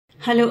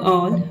Hello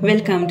all,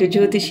 welcome to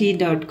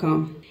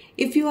Jothishi.com.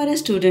 If you are a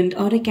student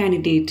or a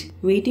candidate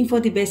waiting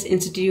for the best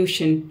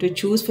institution to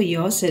choose for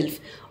yourself,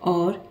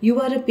 or you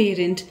are a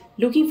parent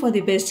looking for the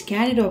best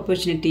career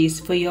opportunities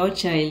for your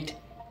child,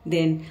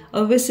 then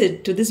a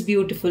visit to this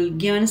beautiful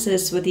Gnana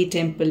Saraswati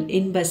temple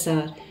in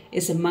Basar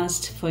is a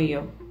must for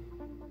you.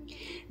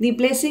 The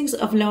blessings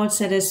of Lord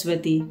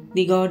Saraswati,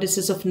 the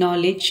goddesses of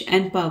knowledge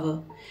and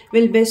power,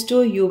 will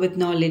bestow you with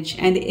knowledge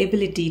and the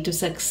ability to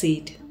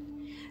succeed.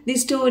 The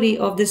story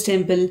of this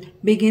temple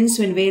begins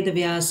when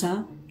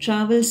Vyasa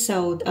travels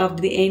south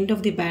after the end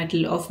of the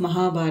battle of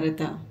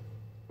Mahabharata.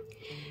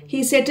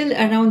 He settled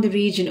around the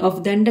region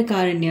of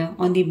Dandakaranya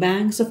on the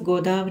banks of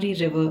Godavari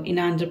river in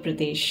Andhra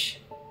Pradesh.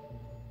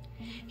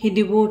 He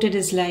devoted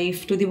his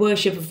life to the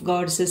worship of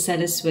Goddess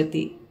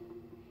Saraswati.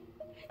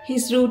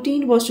 His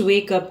routine was to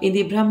wake up in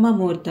the Brahma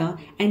Muhurta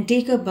and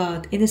take a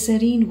bath in the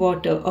serene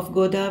water of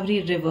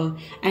Godavari river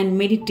and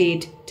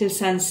meditate till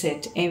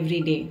sunset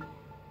every day.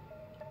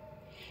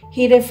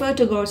 He referred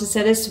to Goddess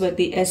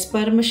Saraswati as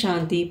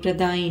Paramashanti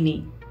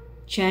Pradayini,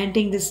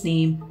 chanting this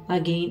name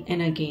again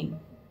and again.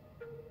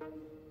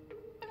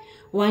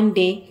 One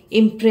day,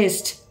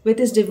 impressed with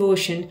his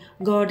devotion,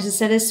 Goddess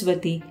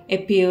Saraswati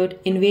appeared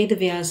in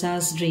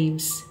Vyasa's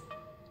dreams.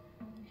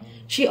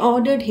 She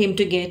ordered him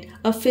to get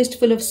a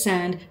fistful of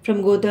sand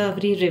from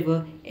Godavari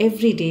river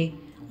every day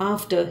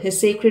after his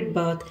sacred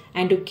bath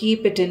and to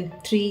keep it in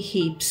 3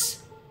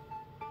 heaps.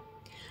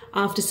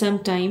 After some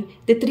time,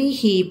 the 3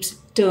 heaps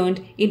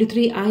turned into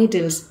 3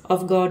 idols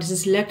of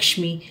Goddesses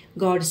Lakshmi,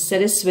 Goddess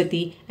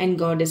Saraswati and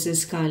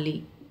Goddesses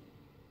Kali.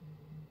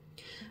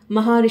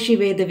 Maharishi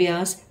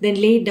Vedavyas then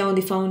laid down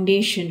the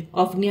foundation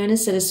of Gnana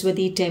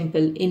Saraswati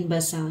temple in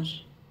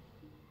Basar.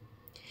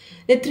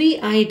 The 3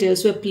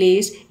 idols were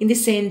placed in the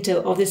center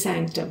of the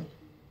sanctum.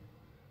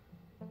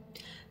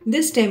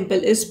 This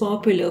temple is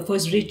popular for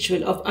its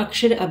ritual of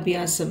Akshara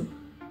Abhyasam.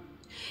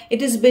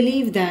 It is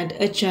believed that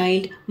a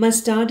child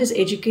must start his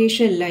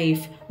educational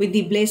life with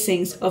the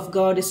blessings of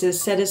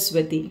Goddesses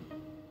Saraswati.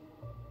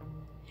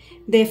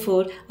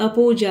 Therefore, a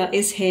puja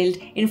is held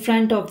in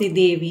front of the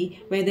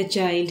Devi where the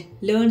child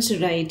learns to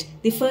write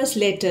the first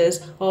letters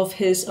of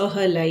his or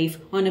her life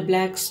on a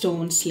black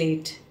stone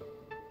slate.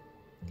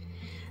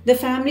 The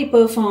family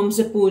performs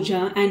the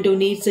puja and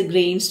donates the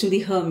grains to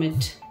the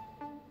hermit.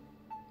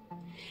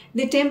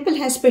 The temple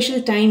has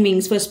special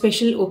timings for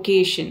special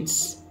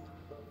occasions.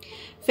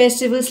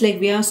 Festivals like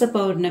Vyasa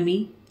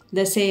Paurnami,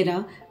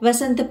 Dasera,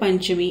 Vasanta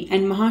Panchami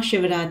and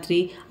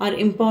Mahashivaratri are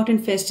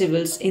important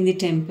festivals in the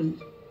temple.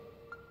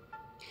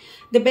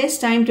 The best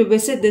time to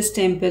visit this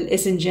temple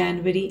is in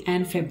January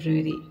and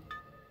February.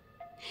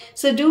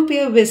 So do pay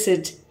a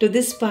visit to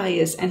this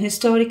pious and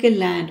historical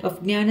land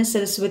of Gnana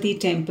Saraswati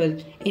temple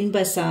in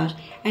Basar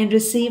and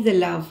receive the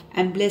love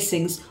and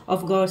blessings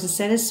of Goddess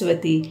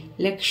Saraswati,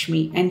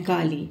 Lakshmi and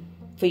Kali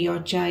for your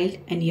child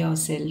and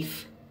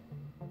yourself.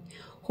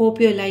 Hope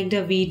you liked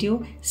our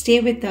video. Stay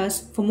with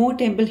us for more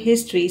temple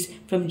histories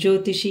from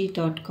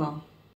Jothishi.com.